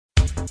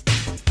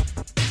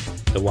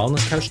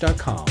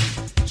TheWellnessCouch.com,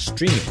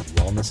 streaming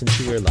wellness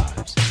into your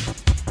lives.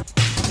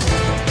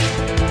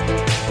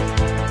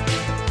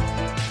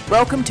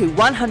 Welcome to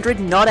 100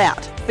 Not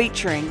Out,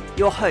 featuring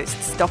your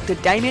hosts Dr.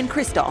 Damien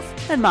Christoph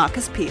and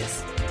Marcus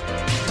Pearce.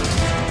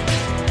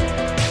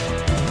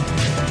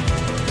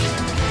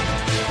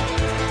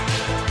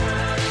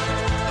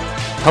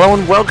 Hello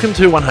and welcome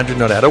to 100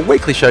 Not Out, a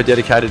weekly show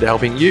dedicated to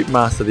helping you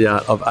master the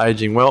art of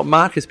aging well.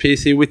 Marcus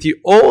Pearce here with you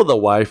all the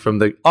way from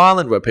the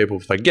island where people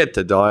forget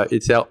to diet.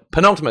 It's our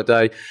penultimate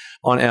day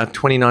on our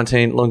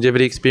 2019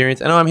 longevity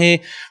experience, and I'm here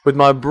with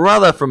my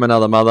brother from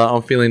another mother.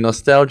 I'm feeling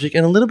nostalgic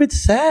and a little bit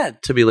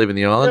sad to be leaving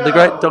the island. The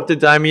great Dr.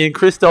 Damien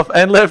Christoph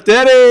and Left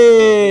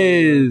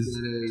Dennis.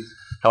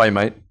 How are you,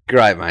 mate?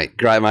 Great, mate.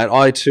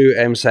 I too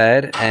am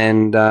sad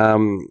and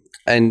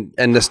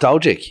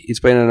nostalgic.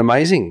 It's been an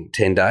amazing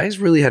 10 days.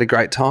 Really had a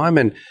great time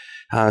and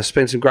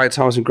spent some great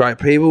time with some great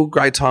people.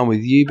 Great time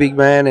with you, big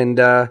man. And,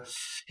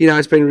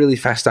 it's been really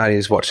fascinating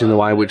just watching the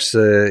way which,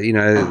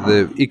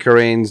 the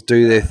Icarians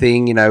do their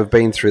thing. We've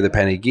been through the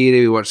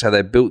Panagiri. We watched how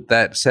they built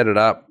that, set it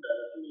up,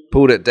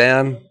 pulled it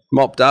down,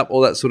 mopped up,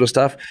 all that sort of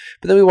stuff.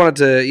 But then we wanted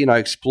to,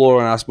 explore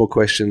and ask more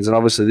questions. And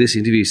obviously this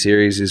interview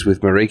series is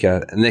with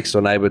Marika, a next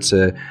door neighbour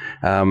to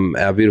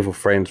our beautiful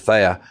friend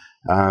Thea,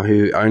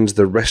 who owns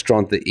the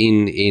restaurant, the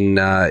Inn in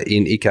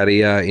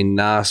Ikaria in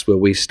Naas, where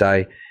we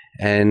stay,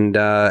 and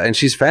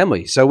she's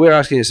family. So we're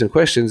asking her some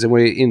questions, and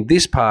we're in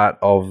this part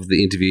of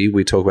the interview.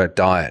 We talk about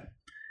diet,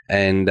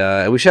 and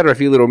we shatter a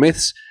few little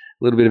myths,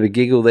 a little bit of a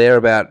giggle there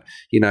about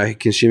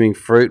consuming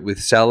fruit with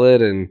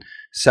salad and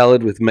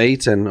salad with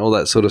meat and all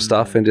that sort of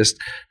stuff, and just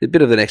a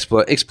bit of an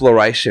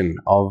exploration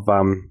of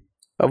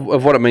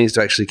what it means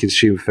to actually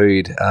consume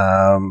food.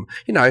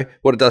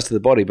 What it does to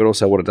the body, but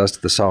also what it does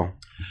to the soul.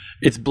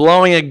 It's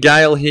blowing a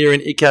gale here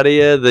in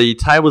Ikaria. The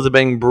tables are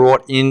being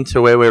brought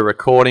into where we're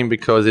recording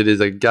because it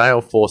is a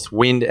gale force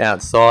wind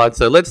outside.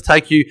 So let's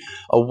take you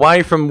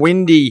away from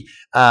windy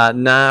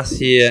Naas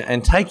here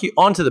and take you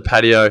onto the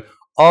patio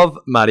of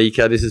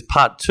Marika. This is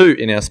part 2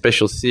 in our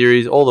special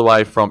series, all the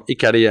way from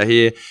Ikaria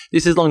here.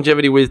 This is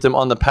Longevity Wisdom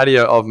on the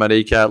patio of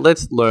Marika.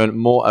 Let's learn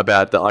more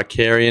about the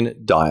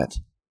Icarian diet.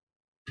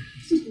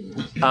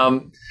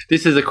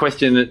 This is a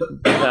question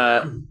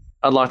that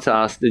I'd like to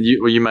ask.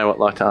 You may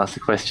like to ask the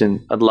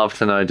question. I'd love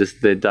to know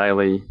just their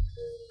daily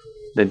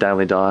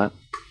diet.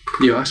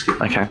 You ask it.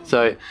 Okay.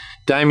 So,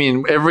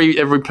 Damien,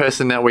 every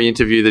person that we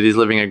interview that is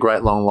living a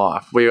great long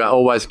life, we are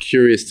always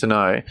curious to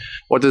know,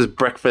 what does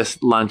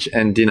breakfast, lunch,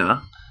 and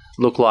dinner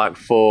look like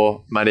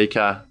for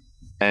Marika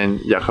and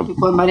Jacob?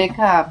 Λοιπόν,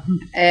 Μαρίκα,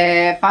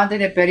 πάντα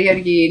είναι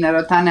περίεργοι να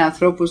ρωτάνε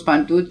ανθρώπους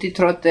παντού τι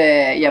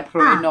τρώτε για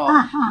πρωινό.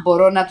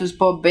 Μπορώ να τους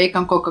πω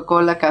bacon,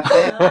 Coca-Cola,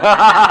 καφέ.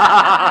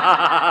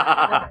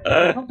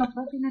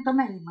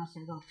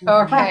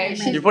 Okay.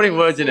 You're putting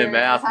words in her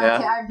mouth now.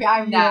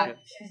 I'm not.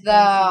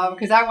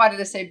 Because I wanted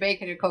to say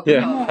bacon or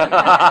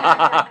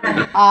Coca-Cola.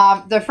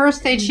 The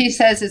first thing she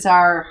says is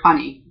our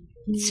honey.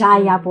 And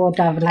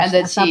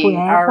the tea,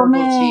 our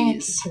herbal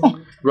teas.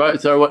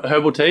 Right, so what,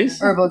 herbal teas?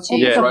 Herbal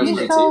tea. Yeah.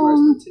 Rosemary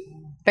tea.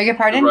 Beg your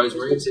pardon?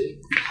 Rosemary tea.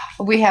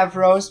 We have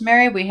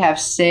rosemary, we have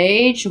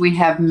sage, we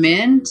have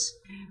mint,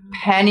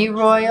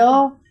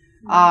 pennyroyal,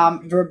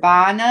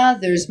 verbena.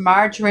 There's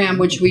marjoram,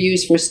 which we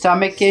use for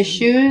stomach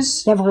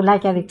issues.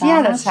 Τι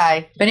άλλα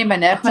τσάι?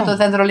 Περίμενε, έχουμε το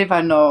δέντρο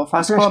λιβανό,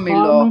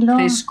 φασκόμηλο,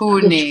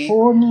 φρισκούνι,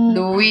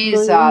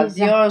 Λουίζα,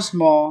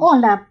 δυόσμο.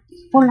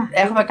 Πολλά.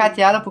 Έχουμε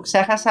κάτι άλλο που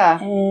ξέχασα?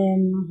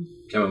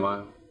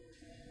 Chamomile.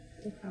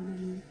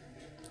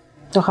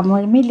 Το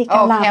χαμομήλι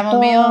καλά.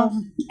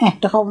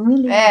 Το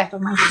χαμομήλι το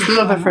μάχη.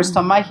 Λίγο for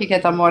στομάχι και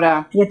τα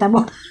μωρά. Για τα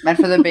μωρά. And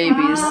for the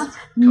babies.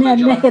 Ναι,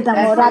 για τα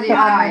μωρά το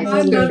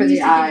χαμομήλι. Good for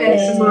the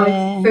eyes. My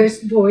first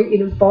boy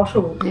in a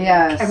bottle.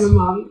 Yes.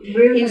 Chamomile.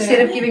 Really? Instead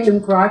of giving them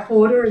gripe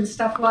water and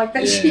stuff like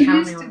that, she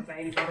used to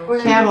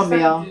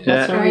Chamomile.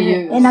 That's what we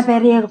use. Ένα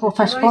περίεργο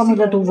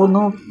φασκόμηλο του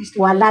βουνού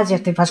που αλλάζει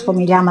αυτή η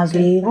φασκομηλιά μας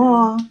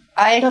λίγο.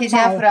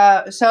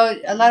 So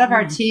a lot of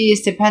our teas,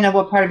 depending on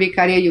what part of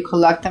Ikaria you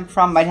collect them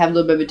from, might have a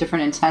little bit of a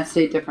different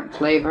intensity, different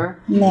flavor.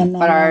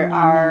 But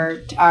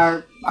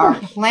our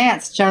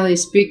plants, generally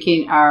speaking,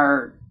 our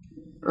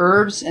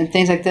herbs and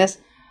things like this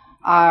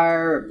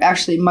are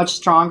actually much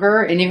stronger,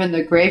 and even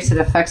the grapes, it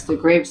affects the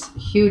grapes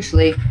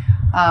hugely.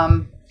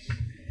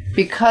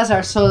 Because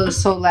our soil is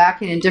so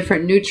lacking in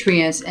different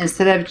nutrients,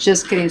 instead of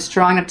just getting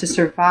strong enough to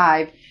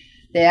survive,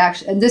 they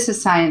actually, and this is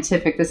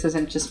scientific, this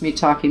isn't just me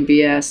talking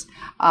BS,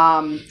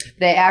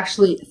 they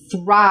actually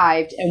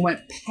thrived and went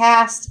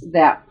past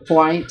that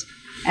point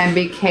and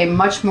became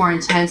much more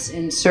intense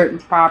in certain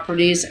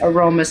properties,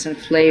 aromas, and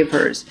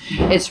flavors.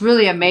 It's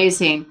really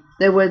amazing.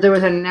 There was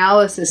an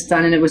analysis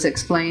done and it was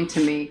explained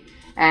to me,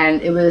 and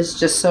it was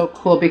just so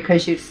cool because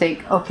you'd think,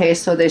 okay,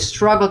 so they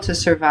struggle to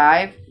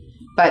survive,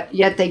 but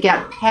yet they got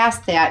past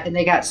that and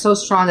they got so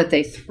strong that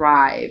they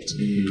thrived.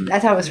 I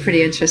thought it was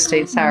pretty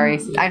interesting. Sorry.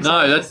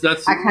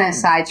 That's I kind of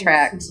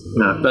sidetracked.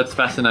 No, that's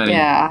fascinating.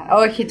 Yeah.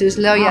 Όχι, τους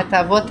λέω για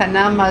τα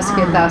βότανά μας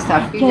και τα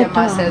σταφύλια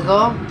μας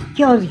εδώ.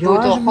 Και ο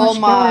γιος μας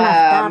και όλα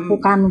αυτά που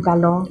κάνουν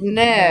καλό.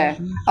 Ναι.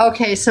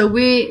 Okay, so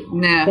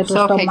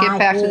okay, get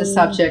back to the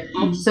subject.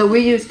 So we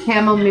use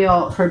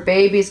chamomile for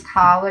babies'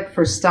 colic,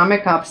 for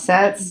stomach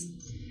upsets,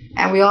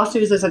 and we also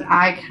use it as an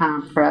eye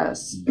compress.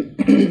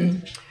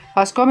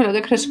 Φασκόμηλο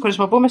δεν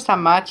χρησιμοποιούμε στα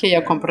μάτια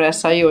για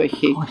κομπρέσα ή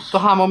όχι? Το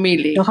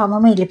χαμομήλι. Το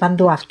χαμομήλι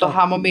παντού αυτό. Το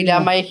χαμομήλι,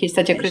 άμα έχεις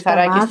τέτοια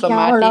κρυθαράκι στο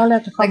μάτι.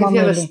 Όλα το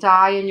χαμομήλι.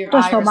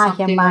 Το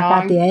στομάχι, άμα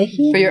κάτι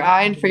έχει. For your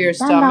eye and for your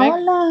stomach.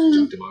 Όλα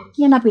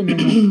για να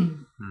πίνουμε.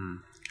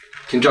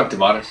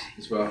 Conjunctivitis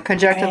as well.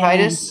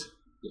 Conjunctivitis?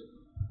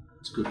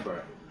 It's good for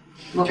it.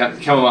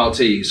 Chamomile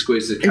tea, you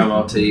squeeze the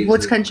chamomile tea.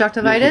 What's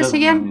conjunctivitis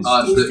again?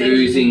 It's the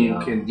oozing,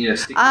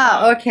 sticky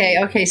eye.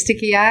 Okay,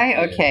 sticky eye?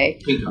 Okay.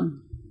 Pink eye.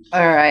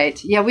 All right.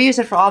 Yeah, we use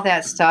it for all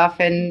that stuff,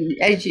 and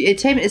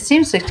it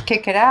seems to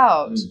kick it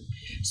out.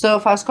 So,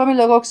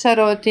 φασκόμηλο, εγώ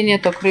ξέρω ότι είναι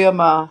το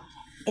κρύωμα.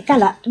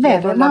 Καλά,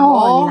 βέβαια, μα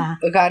όλα.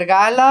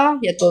 Γαργάλα,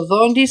 για το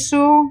δόντι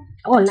σου.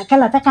 Όλα,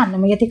 καλά τα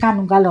κάνουμε, γιατί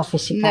κάνουν καλό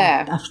φυσικά.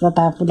 Ναι. Αυτά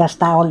τα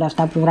φουλαστά, όλα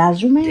αυτά που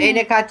βράζουμε.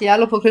 Είναι κάτι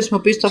άλλο που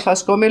χρησιμοποιείς το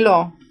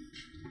φασκόμηλο?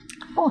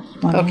 Όχι,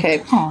 μόνο. Okay.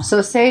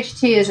 So, sage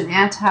tea is an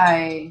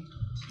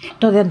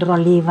Το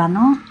δεντρολίβανο,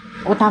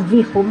 όταν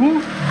βήχουμε,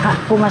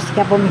 που είμαστε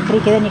και από μικροί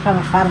και δεν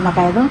είχαμε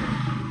φάρμακα εδώ,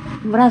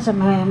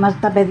 βράζαμε μαζί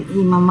τα παιδιά,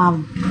 η μαμά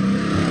μου,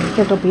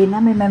 και το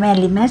πίναμε με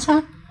μέλι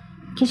μέσα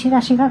και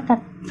σιγά σιγά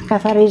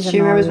καθαρίζαμε.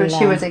 She remembers when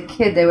she was a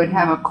kid, they would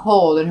have a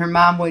cold and her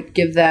mom would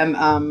give them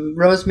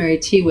rosemary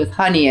tea with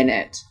honey in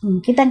it.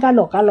 Και ήταν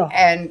καλό.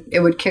 And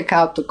it would kick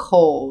out the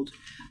cold.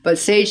 But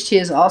sage tea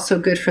is also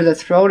good for the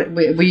throat.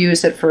 We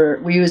use it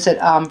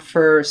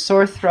for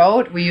sore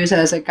throat. We use it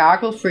as a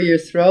gargle for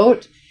your throat.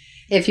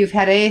 If you've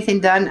had anything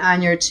done on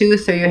your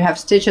tooth, or you have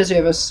stitches, or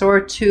you have a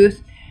sore tooth,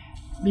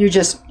 you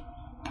just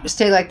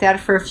stay like that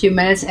for a few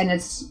minutes, and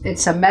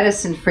it's a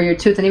medicine for your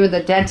tooth. And even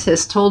the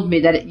dentist told me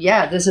that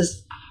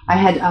I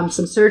had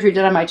some surgery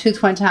done on my tooth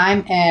one time,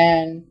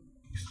 and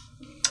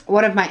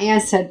one of my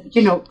aunts said,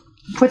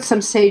 put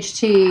some sage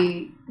tea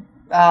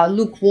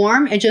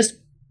lukewarm and just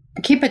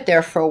keep it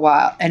there for a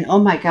while. And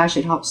oh my gosh,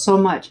 it helps so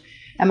much.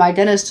 And my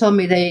dentist told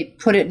me they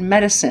put it in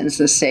medicines,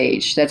 the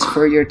sage, that's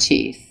for your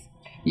teeth,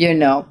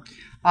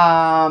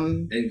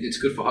 And it's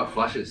good for hot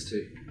flushes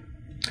too.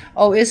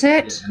 Oh, is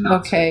it? Yeah,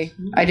 okay.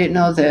 I didn't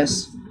know this.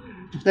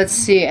 Let's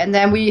see. And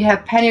then we have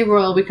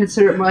pennyroyal. We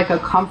consider it more like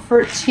a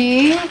comfort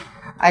tea.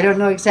 I don't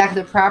know exactly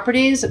the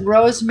properties.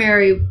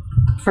 Rosemary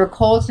for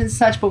colds and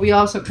such, but we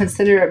also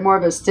consider it more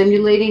of a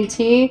stimulating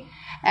tea.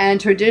 And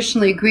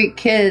traditionally, Greek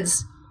kids,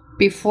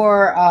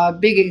 before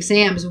big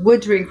exams,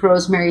 would drink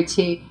rosemary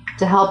tea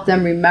to help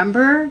them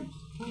remember.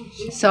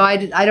 So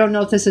I don't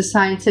know if this is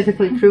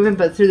scientifically proven,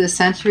 but through the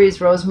centuries,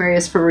 rosemary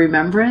is for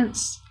remembrance.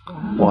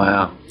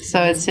 Wow. So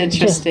it's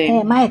interesting.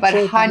 But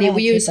honey,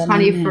 we use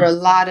honey for a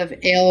lot of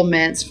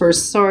ailments, for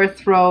sore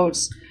throats.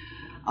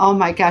 Oh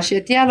my gosh,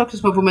 γιατί άλλο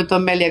χρησιμοποιούμε το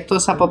μέλι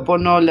εκτός από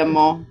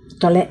πονόλαιμο?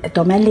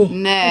 Το μέλι?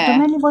 Ναι. Το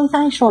μέλι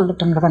βοηθάει σε όλο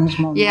τον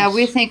οργανισμό μας. Yeah,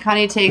 we think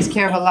honey takes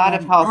care of a lot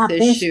of health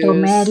issues. Το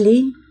μέλι,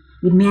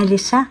 η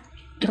μέλισσα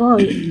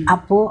τρώει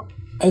από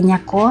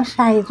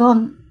 900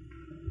 ειδών.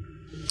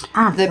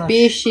 The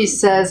bee, she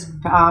says,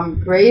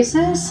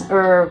 raises,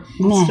 or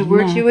what's the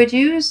word you would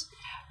use?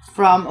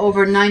 From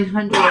over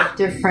 900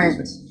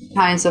 different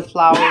kinds of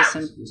flowers.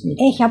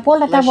 Έχει από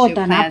όλα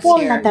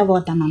τα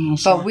βότανα,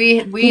 μέσα. But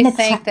we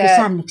think that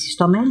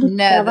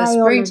the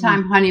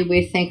springtime honey we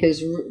think is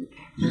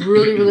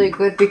really, really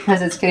good because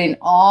it's getting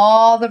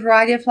all the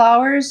variety of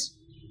flowers.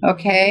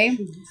 Okay.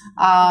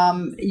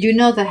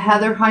 The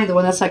heather honey, the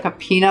one that's like a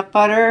peanut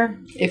butter.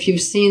 If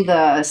you've seen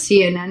the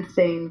CNN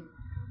thing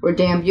where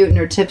Dan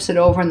Buettner tips it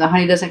over and the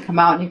honey doesn't come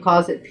out and he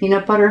calls it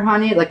peanut butter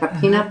honey, like a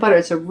peanut butter.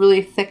 It's a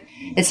really thick,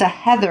 it's a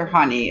heather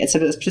honey. It's a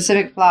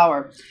specific flower.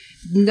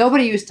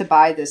 Nobody used to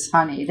buy this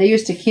honey. They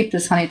used to keep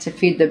this honey to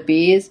feed the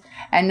bees,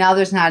 and now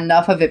there's not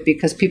enough of it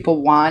because people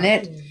want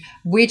it.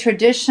 We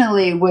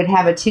traditionally would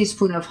have a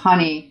teaspoon of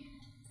honey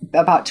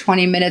about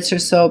 20 minutes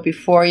or so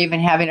before even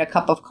having a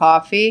cup of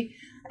coffee.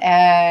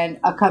 And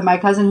my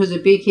cousin, who's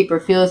a beekeeper,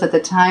 feels that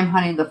the time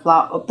honey, the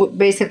flower,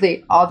 basically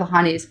all the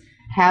honeys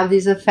have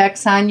these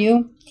effects on you.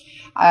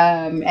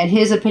 And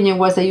his opinion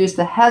was they used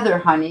the heather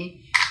honey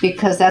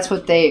because that's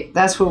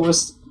what was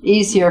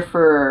easier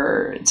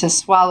to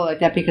swallow like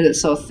that because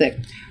it's so thick.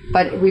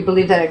 But we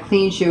believe that it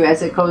cleans you as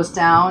it goes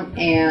down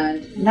and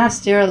not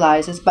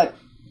sterilizes, but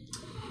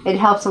it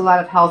helps a lot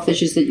of health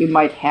issues that you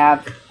might have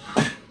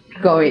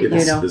going,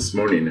 This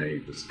morning I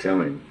was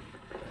telling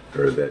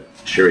her that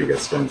Sherry got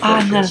stung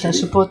twice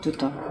yesterday.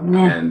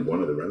 And one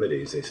of the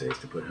remedies they say is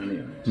to put honey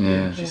on it.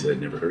 Yeah. She said,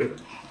 I'd never heard of it.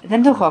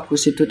 Δεν το έχω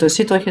ακούσει τούτο.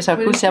 Εσύ το έχεις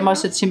ακούσει? Άμα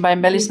σε τσίμπαει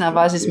μέλις να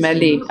βάζεις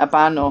μέλι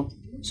απάνω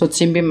στο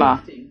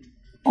τσίμπημα?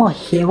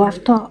 Όχι, εγώ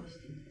αυτό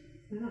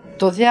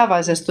το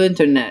διάβαζα στο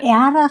ίντερνετ.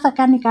 Άρα θα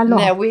κάνει καλό.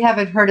 Ναι, we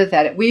haven't heard of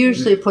that. We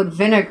usually put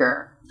vinegar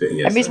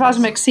Εμείς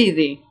βάζουμε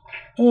ξύδι.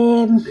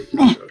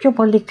 Πιο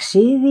πολύ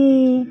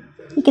ξύδι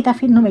και τα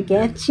αφήνουμε και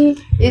έτσι.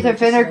 Either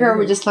vinegar,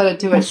 we just let it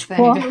do its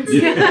thing.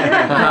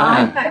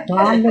 Το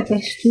άλλο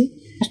πεστή,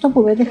 αυτό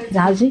που δεν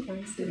χρειάζει,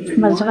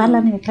 μας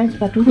βάλανε μικρά και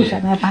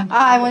κατουρούσαμε απάνω.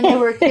 When they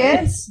were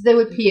kids, they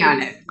would pee on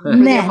it.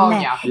 Ναι,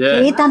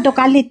 και ήταν το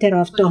καλύτερο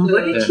αυτό.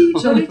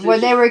 When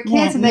they were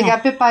kids and they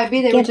got bit by a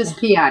bee, they would just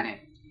pee on it.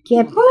 Και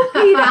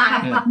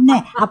ναι,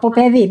 από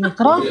παιδί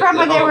μικρό. From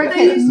when they were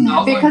kids,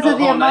 because of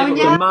the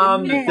ammonia.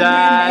 Mum,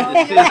 dad,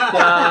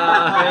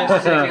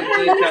 sister,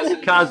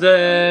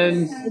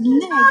 cousins.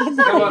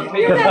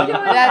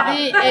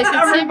 Δηλαδή, εσύ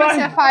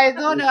τσίπησε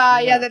φαϊδόν,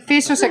 η αδερφή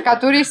σου σε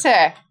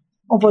κατούρισε.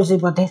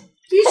 Οπωσδήποτε.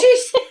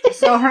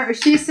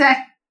 She said.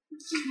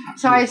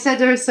 So I said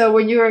to her, so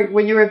when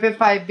you were bit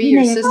by a bee,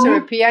 your sister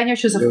would pee on you?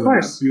 She was, of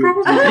course.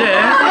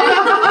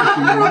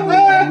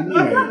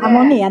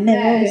 Αμμονία, ναι.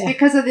 It's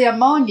because of the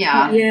ammonia.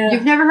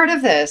 You've never heard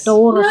of this?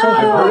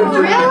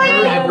 Really?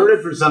 I've heard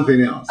it for something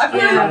else. I've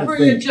heard it for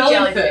your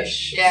jellyfish.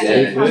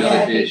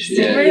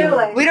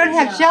 Really? We don't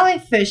have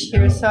jellyfish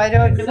here, so I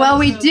don't. Well,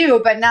 we do,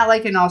 but not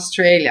like in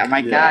Australia.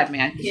 My God,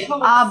 man.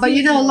 But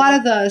you know, a lot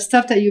of the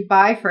stuff that you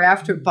buy for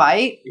after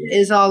bite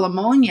is all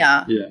ammonia.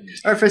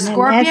 Or if a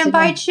scorpion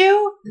bites you,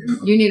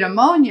 you need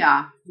ammonia.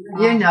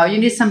 You know, you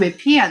need somebody to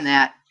pee on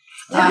that.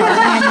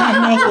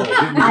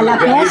 Αλλά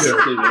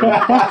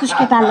πες τους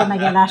και τα άλλα να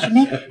γελάσουν.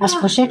 Ας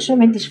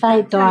προσέξουμε τις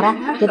φάει τώρα,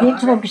 γιατί δεν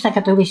ξέρω ποιος θα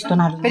κατουρίσει τον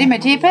άλλον.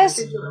 Περίμενε, τι είπες?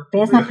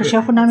 Πες να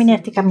προσέχουν να μην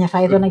έρθει καμιά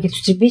φαΐδωνα και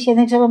τους τσιμπήσει, γιατί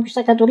δεν ξέρω ποιος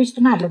θα κατουρίσει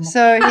τον άλλον.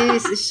 So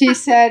she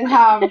said,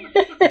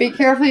 be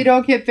careful you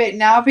don't get bit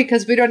now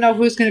because we don't know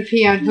who's going to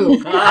pee on who.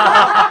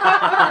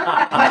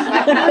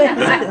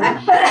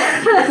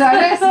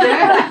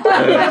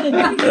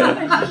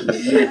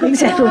 Δεν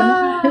ξέρουμε.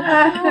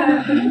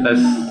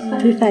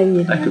 Τι θα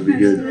γίνει.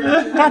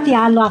 Κάτι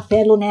άλλο αν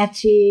θέλουν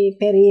έτσι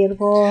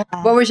περίεργο.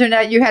 What was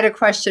you had a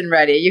question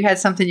ready. You had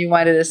something you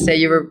wanted to say.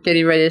 You were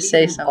getting ready to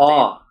say something.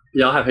 Oh,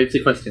 yeah, I have heaps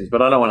of questions, but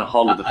I don't want to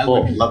hold the floor.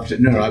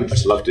 I would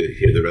just love to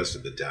hear the rest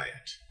of the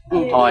diet.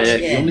 Oh, yeah.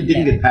 You only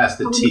didn't get past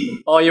the tea.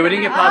 Oh, yeah, we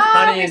didn't get past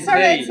honey and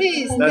tea.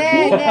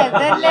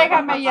 Δεν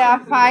λέγαμε για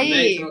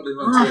φαΐ.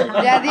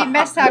 Δηλαδή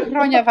μέσα στα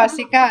χρόνια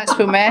βασικά, ας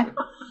πούμε.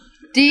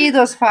 Τι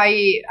είδος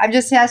φαΐ? I'm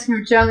just asking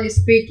her, generally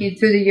speaking,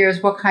 through the years,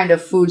 what kind of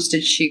foods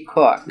did she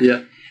cook?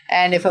 Yeah.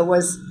 And if it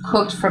was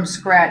cooked from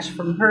scratch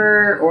from her,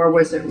 or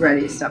was it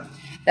ready stuff?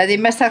 Δηλαδή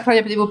μέσα στα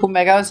χρόνια που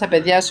μεγάλωσαν τα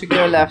παιδιά σου και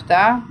όλα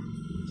αυτά,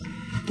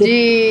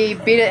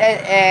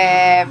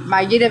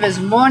 μαγείρευες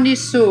μόνη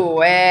σου,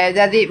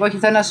 δηλαδή, όχι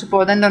θέλω να σου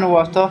πω, δεν το εννοώ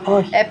αυτό,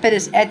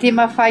 έπαιρες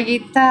έτοιμα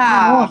φαγητά.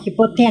 Όχι,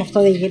 ποτέ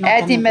αυτό δεν γινόταν.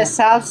 Έτοιμες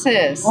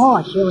σάλτσες.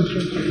 Όχι.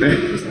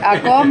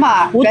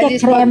 Ακόμα. Ούτε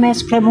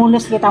κρέμες,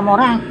 κρεμούλες για τα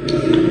μωρά.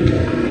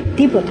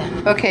 Τίποτα.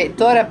 Okay,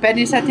 τώρα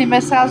παίρνεις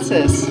έτοιμες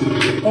σάλτσες.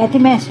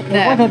 Έτοιμες,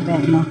 εγώ δεν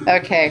παίρνω.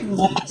 Okay,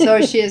 so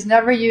she has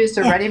never used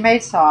a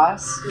ready-made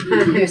sauce.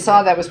 You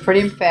saw that was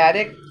pretty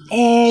emphatic.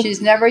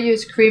 She's never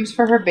used creams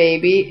for her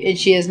baby, and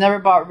she has never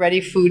bought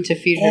ready food to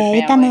feed her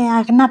family. Ήταν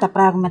αγνά τα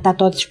πράγματα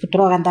τότε που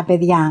τρώγαν τα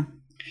παιδιά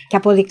και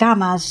από δικά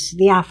μας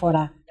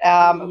διάφορα.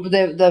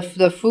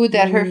 The food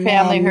that her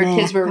family, her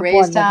kids were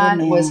raised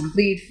on was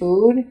clean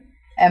food,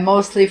 and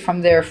mostly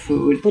from their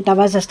food. Που τα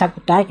βάζα στα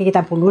κουτάκια και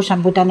τα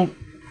πουλούσαν που ήταν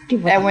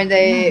τίποτα. And when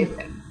they...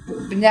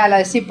 Ναι, αλλά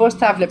εσύ πώς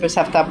τα βλέπεις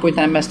αυτά που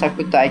ήταν μέσα στα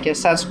κουτάκια,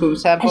 σαν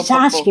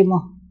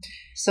άσχημο.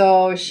 So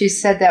she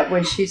said that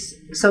when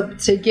so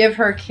to give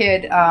her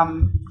kid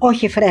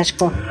όχι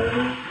φρέσκο.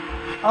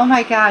 Oh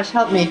my gosh,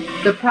 help me.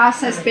 The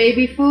processed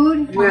baby food,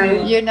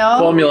 you know?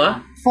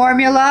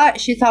 Formula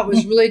she thought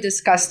was really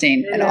disgusting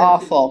and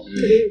awful.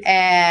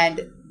 And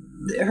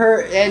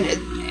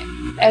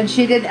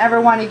she didn't ever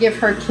want to give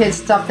her kids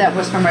stuff that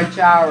was from a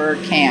jar or a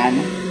can.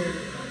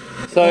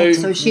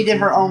 So she did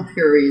her own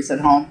purees at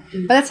home.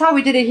 But that's how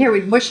we did it here.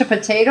 We'd mush a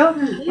potato.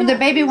 When the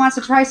baby wants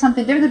to try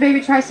something different, the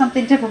baby tries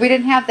something different. We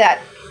didn't have that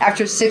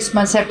after 6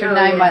 months, after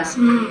 9 months.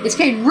 It's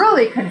getting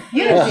really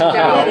confusing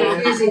now.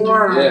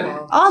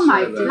 Oh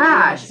my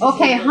gosh.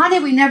 Okay, honey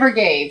we never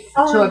gave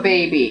to a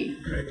baby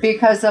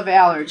because of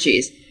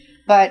allergies.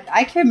 But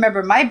I can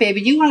remember my baby,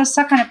 you want to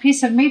suck on a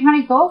piece of meat,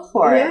 honey, go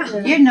for it.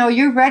 You know,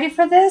 you're ready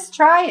for this?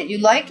 Try it. You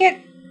like it?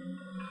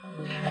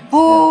 Που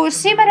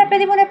σήμερα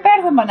παιδί μου είναι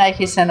πέρδομα να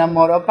έχεις ένα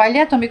μωρό.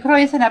 Παλιά το μικρό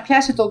ήθελε να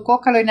πιάσει το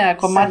κόκαλο ή ένα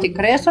κομμάτι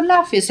κρέας, τον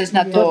άφησες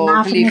να το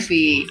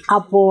γλύφει.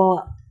 Από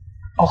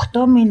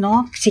 8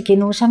 μηνών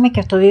ξεκινούσαμε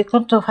και το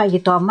δικό το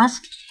φαγητό μας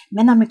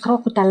με ένα μικρό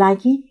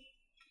κουταλάκι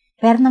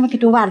παίρναμε και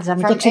του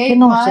βάλζαμε και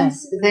ξεκινούσε.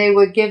 They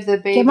would give the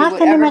baby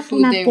whatever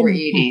food they were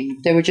eating.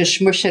 They would just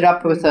smush it up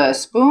with a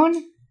spoon.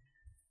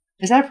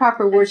 Is that a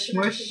proper word,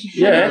 smush?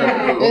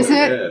 Yeah. Is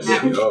it?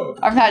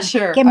 I'm not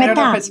sure. I don't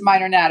know if it's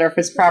mine or not, or if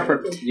it's proper.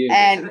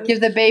 And give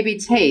the baby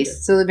taste.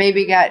 So the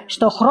baby got...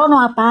 Στο χρόνο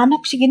απάνω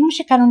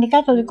ξεκινούσε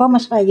κανονικά το δικό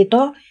μας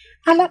φαγητό,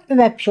 αλλά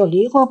με πιο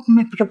λίγο,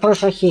 με πιο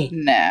προσοχή.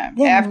 Ναι.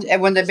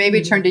 When the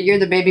baby turned a year,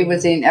 the baby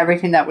was eating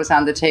everything that was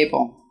on the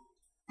table.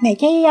 Ναι,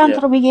 και οι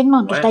άνθρωποι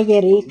γινόντουσαν τα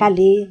γεροί,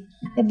 καλοί,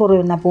 δεν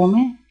μπορούμε να πούμε.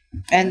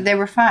 And they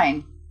were fine.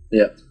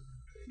 Yeah.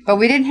 But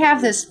we didn't have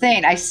this thing.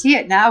 I see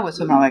it now with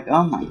them. I'm like,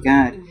 oh my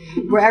God.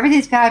 Where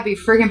everything's got to be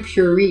friggin'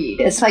 pureed.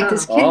 It's like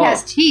this kid has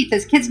teeth.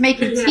 This kid's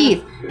making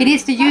teeth. He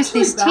needs to use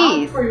these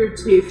teeth. For your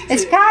teeth.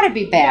 It's got to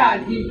be bad.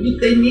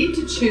 They need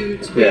to chew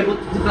to be able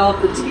to develop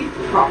the teeth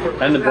properly.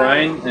 And the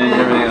brain and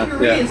everything else.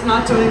 Puree is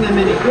not doing them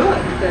any good.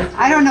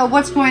 I don't know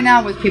what's going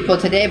on with people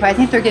today, but I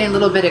think they're getting a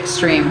little bit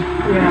extreme.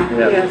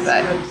 Yes.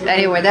 But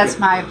anyway, that's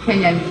my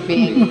opinion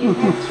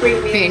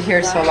being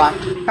here so long.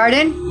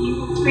 Pardon?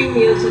 3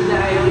 meals a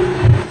day.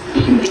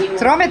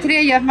 Τρώμε 3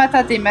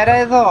 γεύματα τη μέρα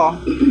εδώ.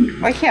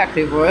 Όχι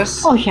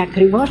ακριβώς. Όχι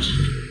ακριβώς.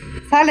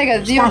 Θα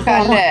έλεγα 2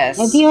 καλές.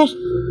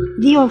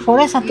 Δύο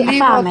φορές θα λίγο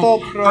φάμε. το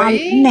πρωί,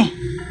 ναι.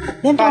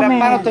 Δεν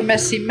παραπάνω το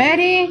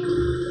μεσημέρι.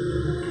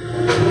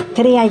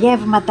 3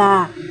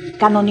 γεύματα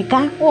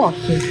κανονικά,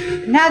 όχι.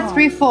 Not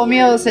 3 full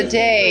meals a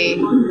day.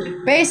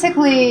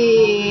 Basically,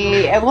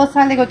 εγώ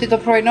θα έλεγα ότι το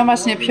πρωινό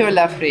μας είναι πιο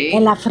ελαφρύ.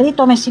 Ελαφρύ,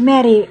 το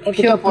μεσημέρι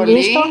πιο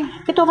πολύ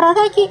και το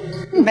βραδάκι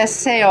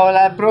μεσαίο,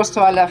 προς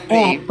το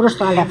ελαφρύ. Προς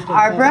το ελαφρύ.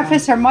 Our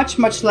breakfasts are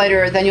much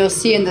lighter than you'll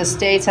see in the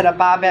States at a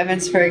Bob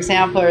Evans, for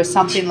example, or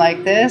something like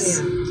this.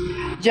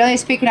 Generally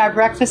speaking, our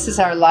breakfasts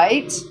are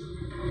light.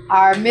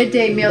 Our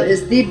midday meal is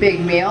the big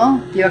meal.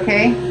 You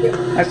okay?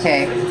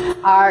 Okay.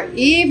 Our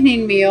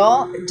evening meal,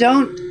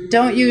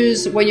 don't use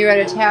when you're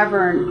at a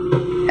tavern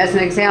as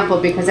an example,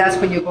 because that's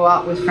when you go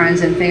out with friends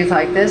and things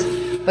like this.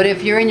 But if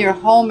you're in your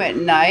home at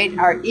night,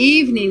 our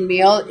evening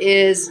meal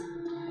is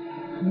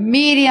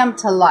medium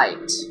to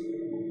light.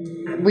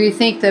 We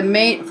think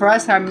for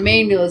us, our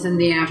main meal is in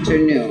the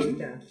afternoon.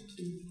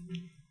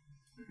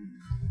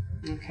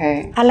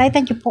 Okay. Αλλά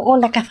ήταν και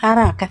όλα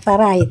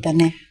καθαρά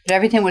ήτανε. But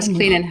everything was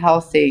clean and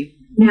healthy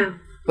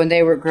when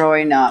they were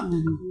growing up.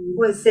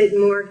 Was it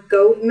more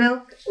goat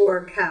milk or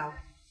cow?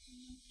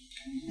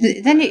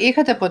 Δεν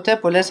είχατε ποτέ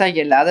πολλές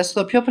αγελάδες,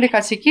 το πιο πολύ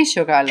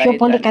κατσικίσιο γάλα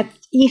ήταν.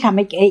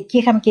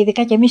 Είχαμε και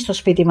ειδικά και εμείς στο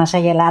σπίτι μας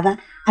αγελάδα,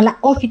 αλλά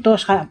όχι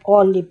τόσο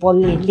όλοι,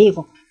 πολύ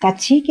λίγο.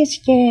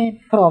 Κατσίκες και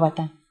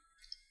πρόβατα.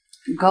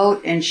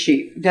 Goat and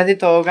sheep. Δηλαδή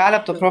το γάλα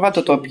από το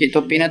πρόβατο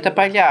το πίνατε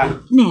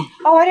παλιά. Ναι.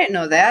 Oh, I didn't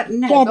know that.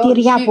 Ναι, και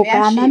τυριά που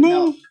κάνανε.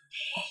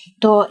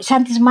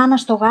 Σαν της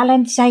μάνας το γάλα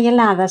είναι της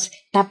αγελάδας.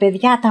 Τα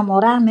παιδιά, τα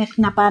μωρά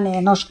μέχρι να πάνε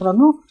 1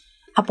 χρονού,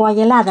 από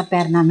αγελάδα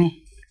παίρναμε.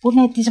 Που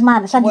είναι της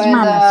μάνας, σαν της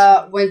μάνας.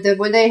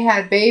 When they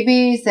had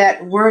babies that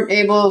weren't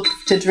able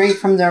to drink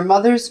from their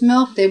mother's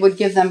milk, they would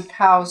give them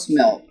cow's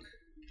milk.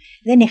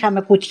 Δεν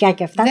είχαμε κουτιά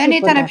και αυτά.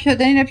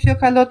 Δεν είναι πιο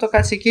καλό το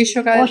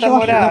κατσικίσιο κατά τα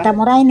μωρά. Όχι, τα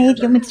μωρά είναι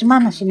ίδιο με της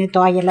μάνας, είναι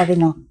το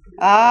αγελαδινό.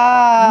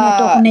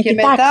 Και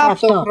μετά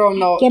από το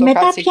χρόνο και το μετά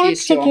κατσικίσιο. πια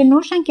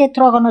ξεκινούσαν και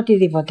τρώγαν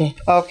οτιδήποτε.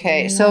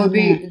 Okay, so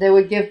they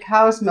would give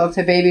cow's milk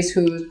to babies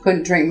who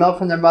couldn't drink milk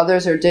from their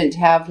mothers or didn't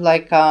have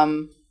like a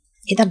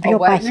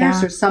wet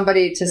nurse or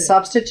somebody to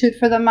substitute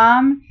for the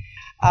mom.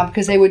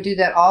 Because they would do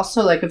that also,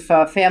 like if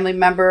a family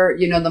member,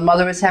 the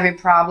mother was having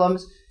problems,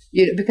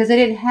 because they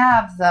didn't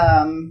have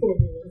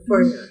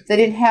they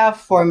didn't have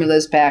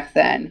formulas back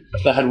then.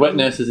 They had wet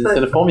nurses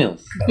instead of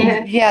formulas.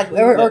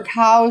 Or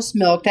cow's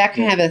milk, that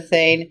kind of a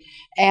thing.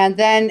 And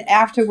then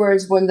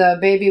afterwards, when the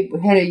baby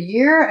had a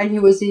year and he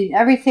was eating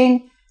everything,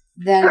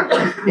 then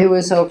it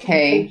was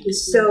okay.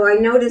 So I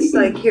noticed,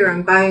 like here,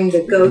 I'm buying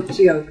the goat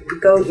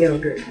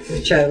yogurt,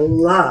 which I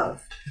love.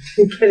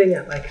 I'm getting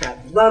it like I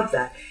love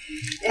that.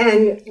 And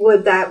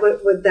would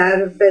that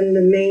have been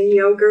the main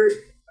yogurt?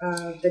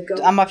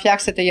 Άμα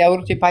φτιάξετε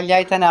γιαούρτι παλιά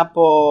ήταν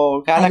από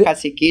γάλα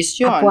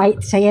κατσικίσιων. Από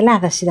της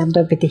αγελάδας ήταν το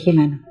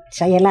επιτυχημένο.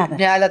 Της αγελάδας.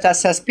 Ναι, αλλά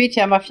στα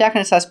σπίτια, άμα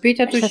φτιάχνανε στα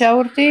σπίτια του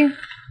γιαούρτι.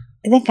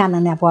 Δεν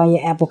κάνανε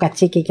από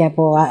κατσίκι και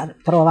από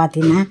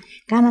προβάτινα.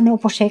 Κάνανε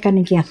όπως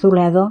έκανε και η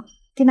Αθούλα εδώ.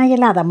 Την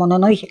αγελάδα μόνο,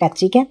 ενώ είχε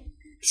κατσίκια.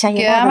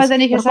 Και άμα δεν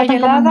είχες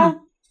αγελάδα.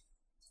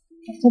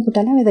 Αυτό που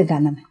τα λέμε δεν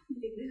κάναμε.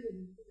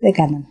 Δεν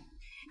κάναμε.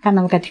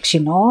 Κάναμε κάτι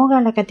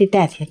ξινόγαλα, κάτι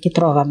τέτοια και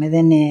τρώγαμε.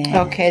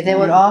 Okay, they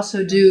would also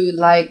do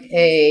like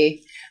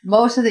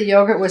most of the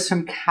yogurt was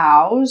from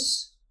cows.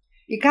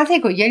 Η κάθε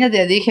οικογένεια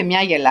δηλαδή είχε μια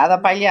αγελάδα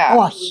παλιά.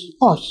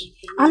 Όχι.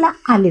 Αλλά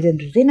άλλοι δεν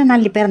τους δίνανε,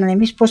 άλλοι παίρνανε.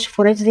 Εμείς πόσες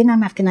φορές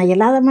δίναμε αυτήν την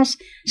αγελάδα μας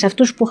σε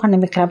αυτούς που είχαν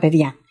μικρά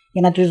παιδιά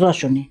για να τους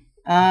δώσουν.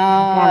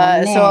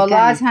 So a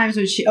lot of times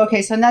when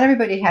so not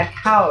everybody had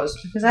cows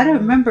because I don't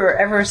remember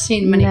ever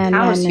seeing many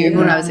cows here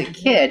when I was a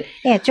kid.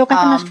 Έτσι, ο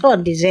καθένας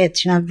φρόντιζε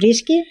έτσι να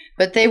βρίσκει.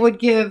 But they would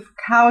give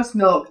cow's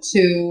milk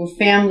to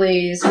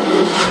families who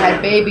had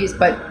babies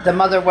but the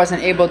mother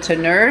wasn't able to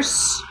nurse.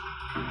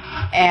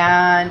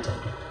 And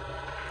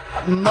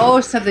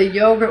most of the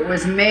yogurt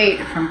was made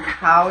from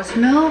cow's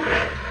milk.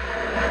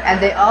 And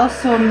they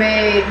also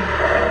made,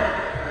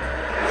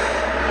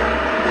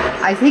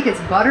 I think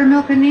it's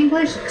buttermilk in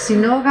English.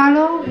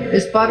 Xinogalo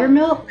is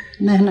buttermilk.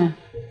 Ναι.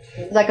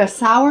 Like a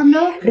sour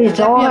milk?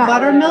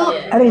 Buttermilk?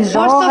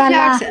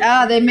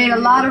 They made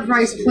a lot of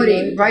rice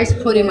pudding. Rice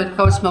pudding with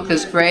goat's milk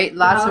is great.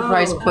 Lots of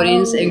rice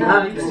puddings.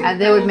 And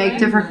they would make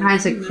different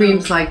kinds of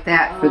creams like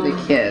that for the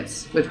kids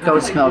with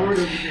goat's milk.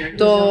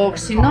 Το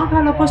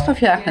ξινόγαλο πώς το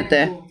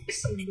φτιάχνετε?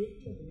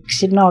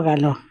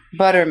 Ξινόγαλο.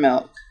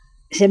 Buttermilk.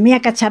 Σε μια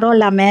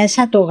κατσαρόλα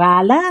μέσα το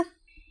γάλα,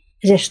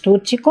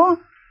 ζεστούτσικο,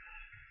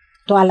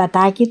 το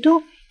αλατάκι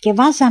του και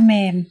βάζαμε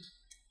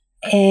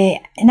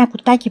ένα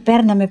κουτάκι,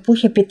 παίρναμε που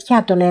είχε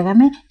πιτιά, το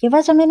λέγαμε, και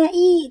βάζαμε ένα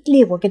ή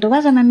λίγο και το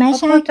βάζαμε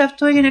μέσα. Οπότε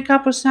αυτό έγινε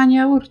κάπως σαν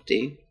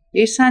γιαούρτι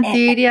ή σαν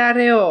τυρί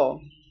αραιό,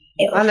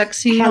 αλλά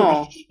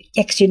ξινό.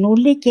 Και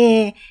ξινούλι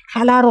και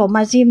χαλαρό,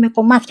 μαζί με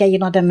κομμάτια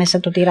γινόταν μέσα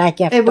το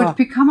τυράκι αυτό. It would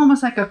become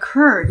almost like a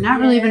curd, not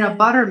really even a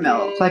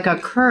buttermilk, like a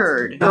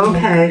curd.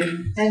 Okay.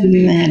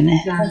 Ναι, ναι.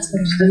 That's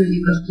what you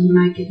got to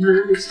make it.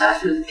 It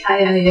starts with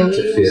KAO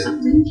or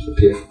something.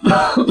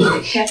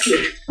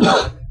 Sheffield.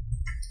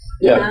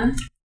 Yeah.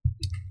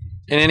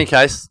 In any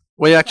case,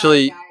 we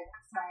actually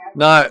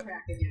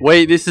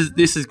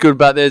this is good,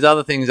 but there's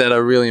other things that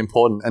are really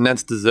important, and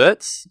that's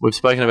desserts. We've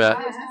spoken about.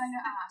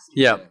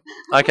 Yeah.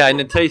 Okay,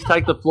 Natisse,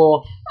 take the floor.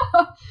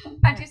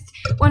 I just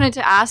wanted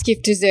to ask if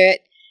dessert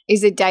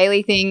is a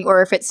daily thing or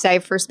if it's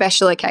saved for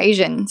special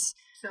occasions.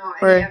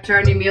 So after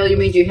any meal, you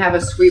mean you have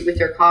a sweet with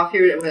your coffee?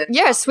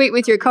 Yeah, a sweet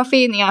with your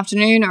coffee in the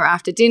afternoon or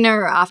after dinner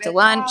or after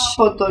lunch.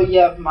 Από το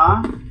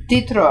γεύμα,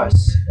 τι τρως?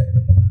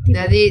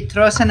 Δηλαδή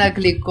τρως ένα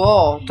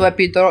γλυκό, το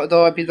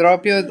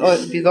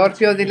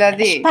επιδόρπιο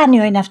δηλαδή.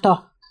 Σπάνιο είναι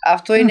αυτό.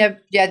 Αυτό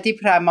είναι γιατί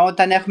πράγμα,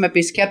 όταν έχουμε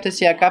επισκέπτες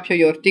για κάποιο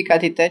γιορτή,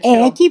 κάτι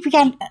τέτοιο. Εκεί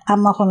πια,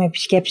 άμα έχουμε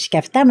επισκέψεις και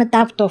αυτά, μετά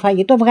από το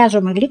φαγητό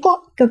βγάζουμε γλυκό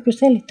και όποιος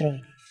θέλει τρώει.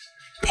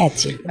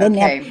 Έτσι, δεν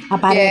είναι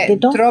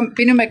απαραίτητο. Και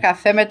πίνουμε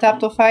καφέ μετά από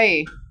το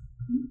φαΐ.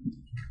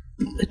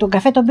 Τον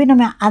καφέ τον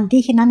πίνουμε αν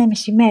τύχει να είναι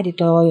μεσημέρι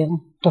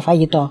το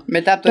φαγητό.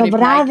 Μετά από το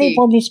βράδυ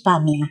πολύ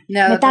σπάνια.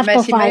 Ναι, μετά από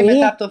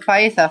το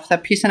φαΐ θα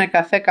πεις ένα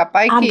καφέ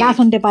καπάκι. Αν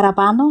κάθονται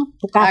παραπάνω,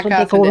 που κάθονται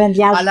και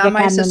κουβεντιάζουν. Αλλά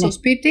άμα είσαι στο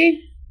σπίτι,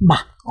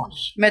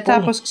 όχι.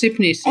 Μετά πώς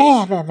ξυπνήσεις.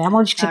 Βέβαια,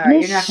 μόλις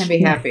ξυπνήσεις. You're not going to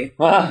be happy.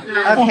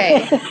 Okay,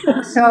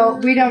 so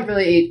we don't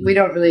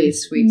really eat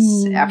sweets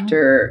after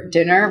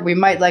dinner. We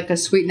might like a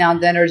sweet now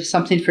and then or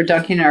something for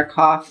dunking our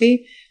coffee,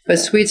 but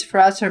sweets for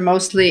us are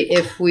mostly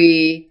if we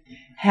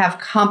have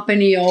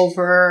company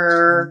over.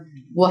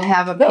 We'll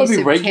have a piece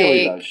of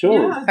cake. Though,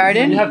 sure.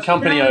 Pardon? You have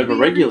company over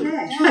regularly.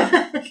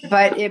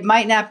 But it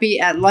might not be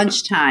at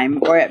lunchtime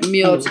or at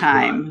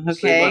mealtime. Okay.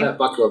 So you might have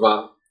baklava,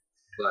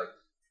 like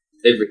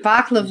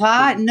baklava?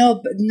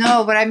 No.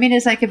 What I mean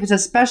is like if it's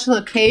a special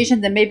occasion,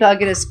 then maybe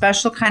I'll get a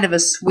special kind of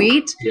a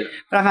sweet. Yeah.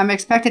 But if I'm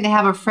expecting to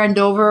have a friend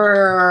over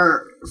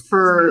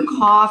for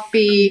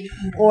coffee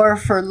or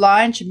for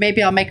lunch, maybe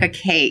I'll make a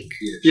cake.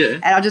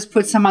 Yeah. And I'll just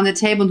put some on the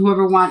table and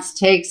whoever wants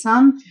take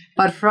some.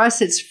 But for us,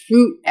 it's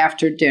fruit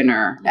after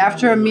dinner.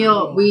 After a meal,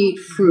 we eat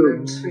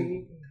fruit.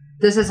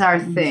 This is our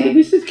thing. So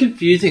this is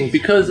confusing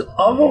because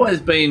I've always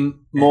been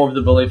more of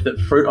the belief that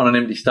fruit on an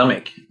empty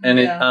stomach and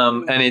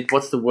it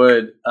what's the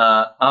word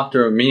after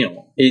a meal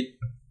it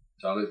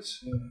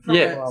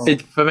it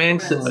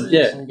ferments.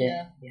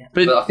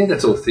 But I think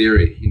that's all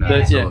theory. You know,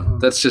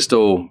 that's just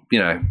all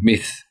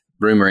myth,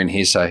 rumor, and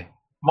hearsay.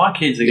 My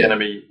kids are going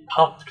to be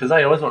pumped because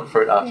they always want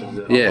fruit after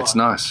dessert. Yeah, it's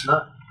nice.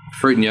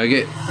 Fruit and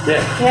yogurt.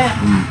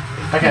 Yeah.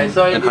 Okay,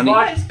 so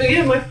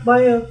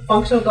my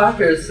functional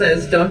doctor says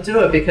don't do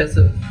it because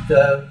of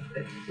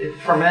it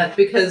ferments,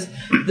 because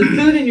the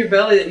food in your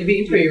belly that you've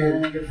eaten for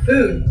your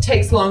food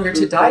takes longer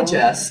to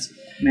digest,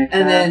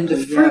 and then the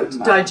fruit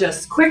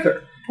digests quicker.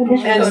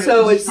 And so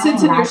it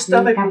sits in your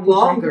stomach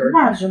longer.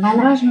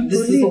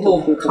 This is the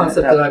whole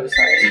concept that I was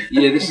saying.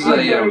 Yeah, this is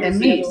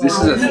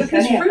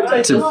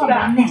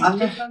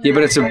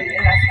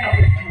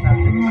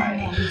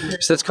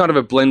so that's kind of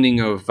a blending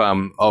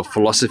of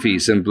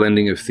philosophies and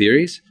blending of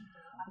theories.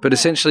 But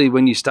essentially,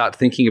 when you start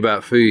thinking about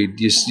food,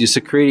 you're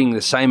secreting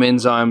the same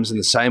enzymes and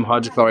the same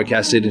hydrochloric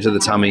acid into the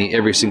tummy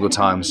every single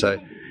time. So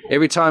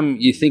every time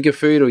you think of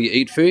food or you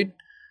eat food,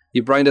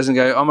 your brain doesn't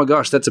go, oh my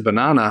gosh, that's a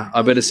banana.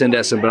 I better send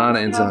out some banana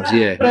enzymes.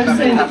 Yeah. But I'm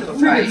saying that the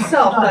fruit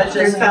itself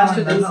digests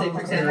faster than, say,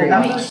 for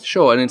example, meat.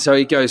 Sure, and then so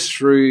it goes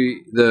through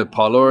the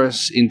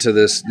pylorus into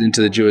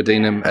the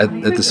duodenum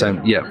at the same.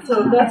 Yeah. So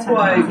that's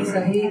why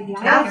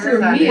after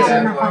a meal,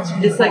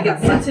 it's like it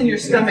sits in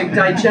your stomach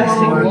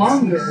digesting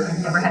longer,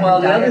 while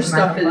the other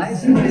stuff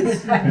is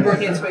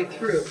working its way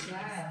through.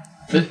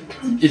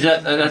 Is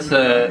that's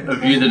a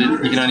view that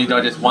you can only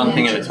digest one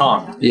thing at a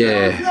time?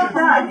 Yeah.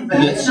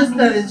 It's just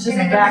that it's just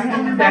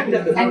backed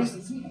up.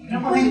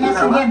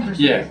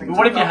 Yeah. But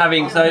what if you're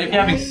having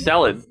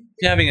salad? If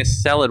you're having a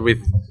salad with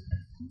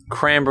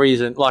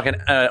cranberries and like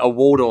a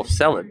Waldorf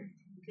salad,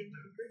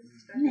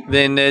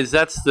 then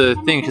that's the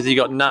thing because you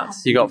got nuts,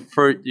 you got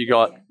fruit, you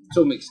got. It's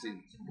all mixed in.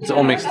 It's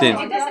all mixed in.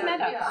 It doesn't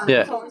matter.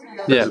 Yeah.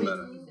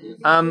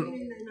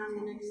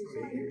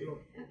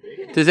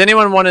 Does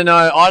anyone want to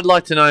know? I'd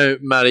like to know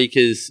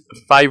Marika's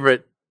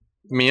favourite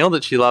meal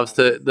that she loves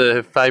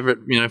the favourite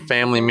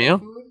family meal.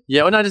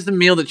 Yeah, well, no, just the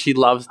meal that she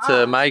loves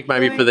to make,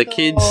 maybe for the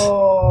kids.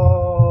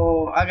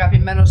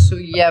 Αγαπημένο σου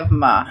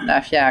γεύμα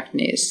να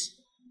φτιάχνεις.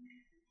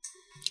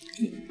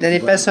 Δηλαδή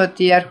πες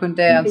ότι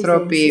έρχονται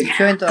άνθρωποι,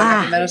 ποιο είναι το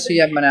αγαπημένο σου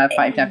γεύμα να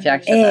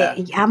φτιάξεις?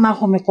 Άμα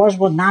έχουμε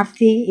κόσμο να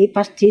έρθει, ή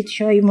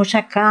παστίτσιο ή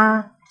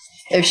μουσακά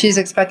If she's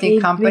expecting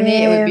company,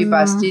 it would be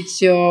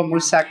pasticcio,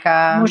 moussaka.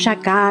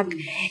 Μουσακάκ,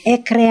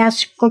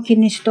 κρέας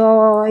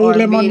κοκκινιστό ή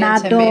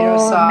λεμονάτο, με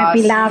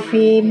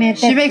πιλάφι, με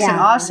τέτοια. She makes an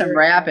awesome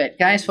rabbit.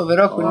 Κάνεις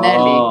φοβερό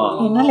κουνέλι.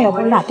 Να λέω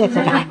πολλά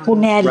τέτοια.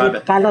 Κουνέλι,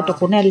 καλό το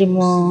κουνέλι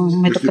μου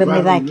με το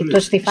κρεμμυδάκι, το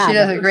στιφάδο. She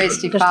does a great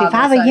stifado. Το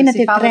στιφάδο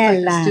γίνεται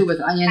τρέλα. Stew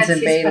with onions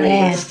and bay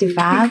leaves.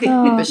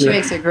 Στιφάδο. But she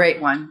makes a great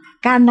one.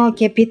 Κάνω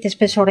και πίτες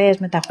πεσορές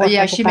με τα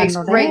χόρτα που she makes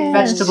great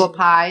vegetable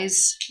pies.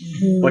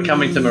 We're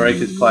coming to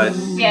Marika's place.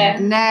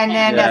 Ναι,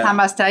 θα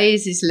μας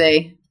ταΐζεις, λέει.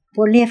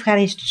 Πολύ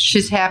ευχαρίστως.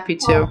 She's happy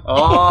too.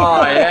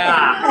 Oh,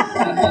 yeah.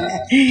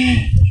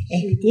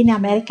 Είναι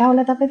Αμέρικα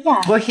όλα τα παιδιά.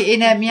 Όχι,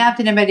 είναι μια από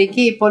την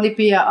Αμερική, η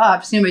πολυπία.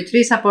 Ψήνουμε 3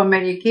 από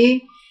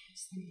Αμερική,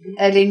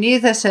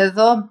 Ελληνίδες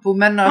εδώ που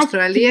μένουν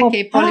Αυστραλία και η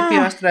υπόλοιπη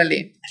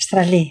Αυστραλία.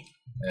 Αυστραλία.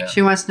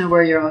 She wants to know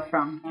where you're all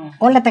from.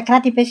 Όλα τα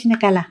κράτη πες είναι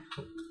καλά.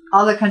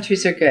 All the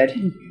countries are good.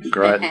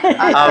 Great.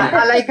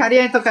 Αλλά η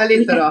Ικαρία είναι το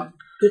καλύτερο.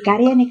 Η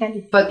Ικαρία είναι καλή.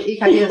 But η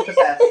Ικαρία είναι το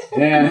best.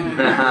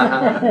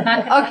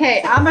 Okay,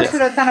 άμα σου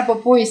ρωτάνε από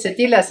πού είσαι,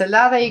 τι λες,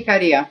 Ελλάδα ή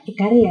Ικαρία?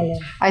 Ικαρία λέω.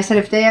 I said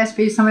if they ask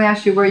me, somebody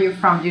asked you where you're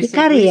from, you say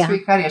Greece or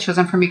Ικαρία. She was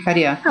from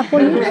Ικαρία.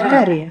 Πολύ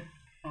Ικαρία.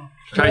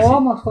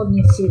 Όμορφο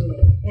νησί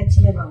λέει.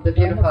 Έτσι λέμε. The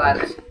beautiful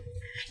island.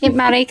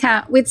 Marika,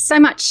 with so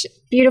much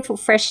beautiful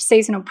fresh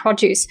seasonal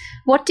produce,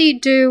 what do you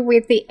do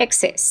with the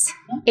excess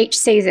each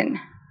season?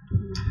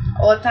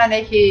 Όταν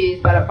έχει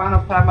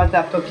παραπάνω πράγματα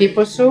από το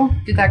κήπο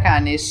σου, τι θα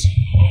κάνεις?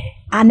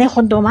 Αν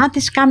έχω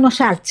ντομάτες κάνω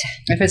σάλτσα.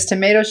 If it's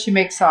tomatoes, she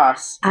makes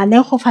sauce. Αν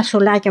έχω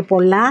φασολάκια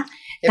πολλά,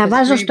 τα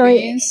βάζω στο...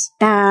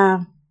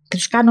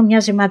 τους κάνω μια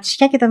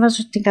ζεματισιά και τα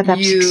βάζω στην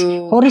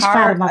κατάψυξη. Χωρίς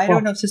φάρμακο. I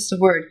don't know if this is the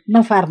word.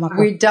 No φάρμακο.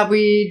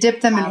 We dip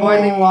them in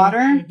boiling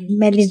water,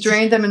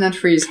 strain them and then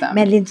freeze them.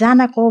 Με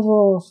λιτζάνα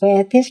κόβω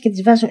φέτες και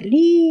τις βάζω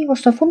λίγο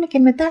στο φούρνο και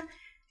μετά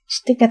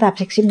στην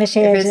κατάψυξη. If it's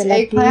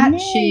eggplant,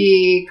 she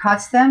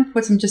cuts them,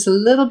 puts them just a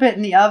little bit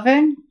in the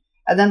oven,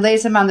 and then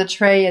lays them on the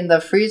tray in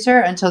the freezer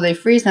until they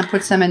freeze, and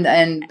puts them in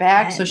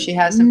bags so she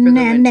has them for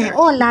the winter. Ναι,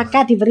 όλα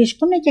κάτι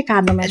βρίσκουνε και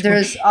κάνω μέσα.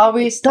 There's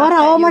always stuff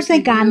τώρα όμως that you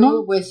δεν can κάνω.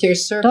 do with your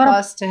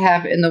surplus to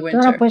have in the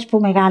winter. Τώρα που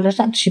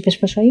μεγάλωσα, τους είπες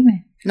πόσο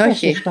είμαι?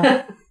 Όχι.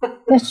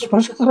 Πες τους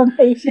πόσο χρόνο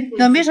είσαι.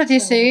 Νομίζω ότι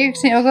είσαι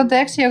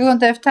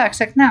 86-87,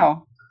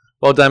 ξεχνάω.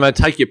 Well, Damo,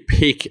 take your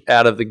pick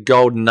out of the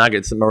golden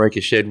nuggets that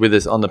Marika shared with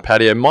us on the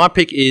patio. My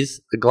pick is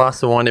a glass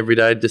of wine every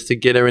day just to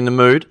get her in the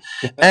mood.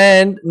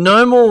 And no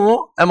more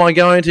am I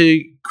going to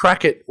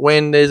crack it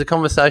when there's a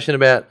conversation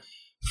about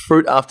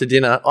fruit after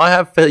dinner. I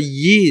have for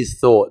years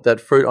thought that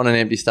fruit on an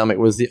empty stomach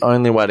was the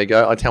only way to go.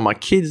 I tell my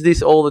kids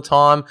this all the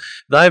time.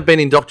 They've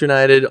been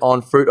indoctrinated on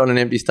fruit on an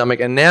empty stomach,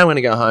 and now I'm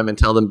going to go home and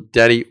tell them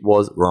Daddy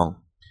was wrong.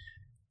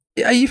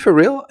 Are you for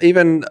real?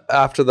 Even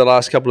after the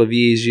last couple of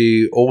years,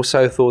 you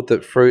also thought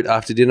that fruit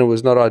after dinner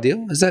was not ideal?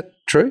 Is that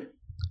true?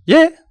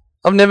 Yeah.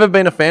 I've never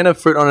been a fan of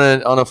fruit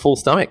on a full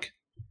stomach.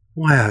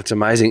 Wow, it's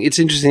amazing. It's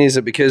interesting,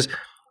 isn't it? Because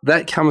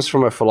that comes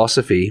from a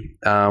philosophy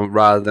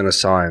rather than a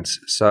science.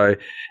 So,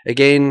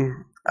 again,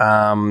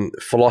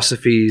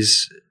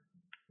 philosophies,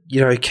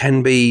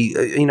 can be,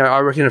 I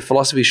reckon a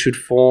philosophy should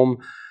form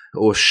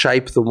or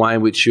shape the way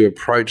in which you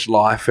approach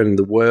life and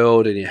the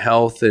world and your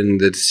health and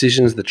the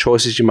decisions, the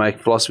choices you make.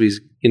 Philosophies,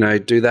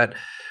 do that.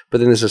 But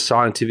then there's a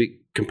scientific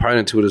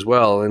component to it as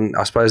well. And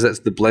I suppose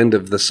that's the blend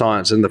of the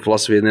science and the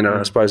philosophy, and then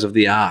I suppose of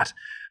the art,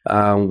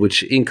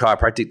 which in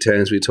chiropractic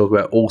terms, we talk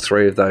about all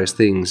three of those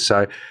things.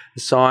 So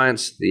the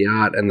science, the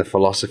art, and the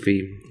philosophy,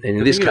 and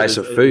in this case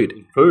of food.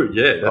 Food,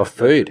 yeah. Of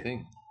food.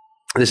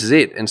 This is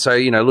it. And so,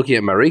 looking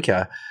at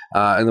Marika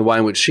and the way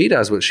in which she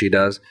does what she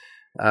does,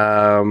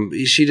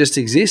 she just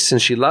exists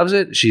and she loves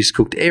it. She's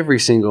cooked every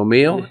single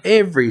meal.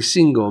 I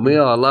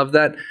love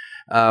that.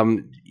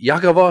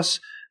 Yakovos,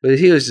 but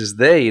he was just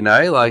there,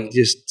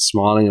 just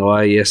smiling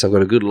away. Yes, I've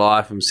got a good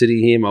life. I'm sitting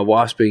here. My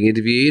wife's being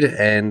interviewed,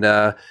 and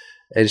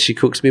she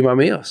cooks me my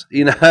meals.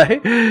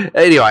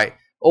 Anyway,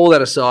 all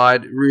that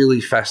aside,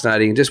 really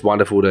fascinating, just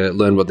wonderful to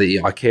learn what the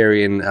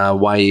Icarian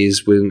way is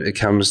when it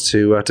comes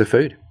to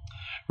food.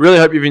 Really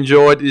hope you've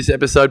enjoyed this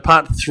episode.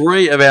 Part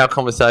 3 of our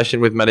conversation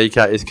with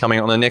Marika is coming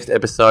on the next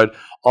episode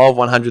of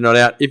 100 Not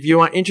Out. If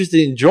you are interested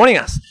in joining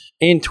us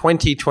in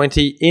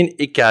 2020 in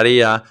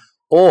Ikaria,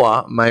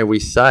 or may we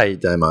say,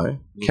 Damo,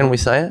 can we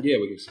say it? Yeah,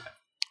 we can say it.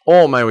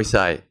 Or may we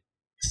say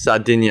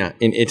Sardinia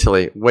in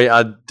Italy. We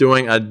are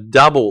doing a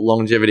double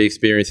longevity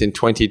experience in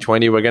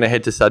 2020. We're going to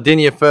head to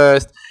Sardinia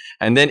first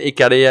and then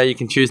Ikaria. You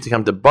can choose to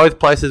come to both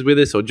places with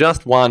us or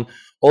just one.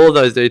 All of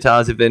those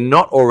details, if they're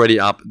not already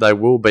up, they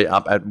will be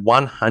up at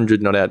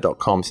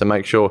 100notout.com. So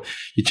make sure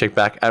you check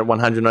back at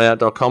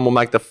 100notout.com. We'll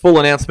make the full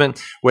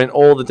announcement when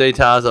all the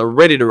details are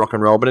ready to rock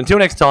and roll. But until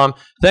next time,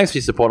 thanks for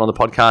your support on the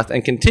podcast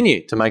and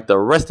continue to make the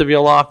rest of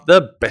your life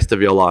the best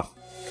of your life.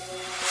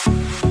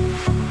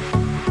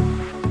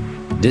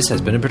 This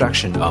has been a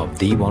production of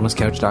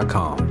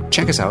TheWellnessCouch.com.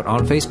 Check us out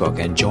on Facebook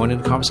and join in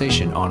the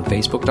conversation on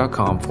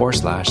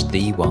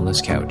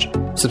Facebook.com/TheWellnessCouch.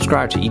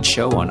 Subscribe to each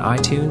show on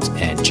iTunes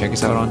and check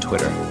us out on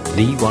Twitter.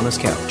 The Wellness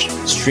Couch,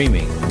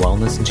 streaming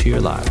wellness into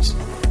your lives.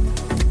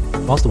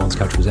 Whilst the Wellness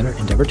Couch presenter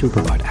endeavor to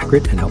provide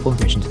accurate and helpful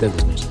information to their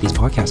listeners, these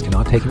podcasts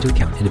cannot take into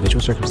account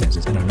individual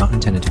circumstances and are not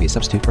intended to be a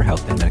substitute for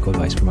health and medical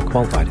advice from a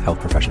qualified health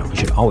professional. You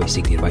should always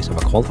seek the advice of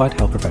a qualified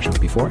health professional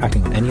before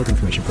acting on any of the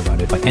information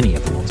provided by any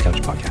of the Wellness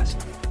Couch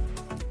podcasts.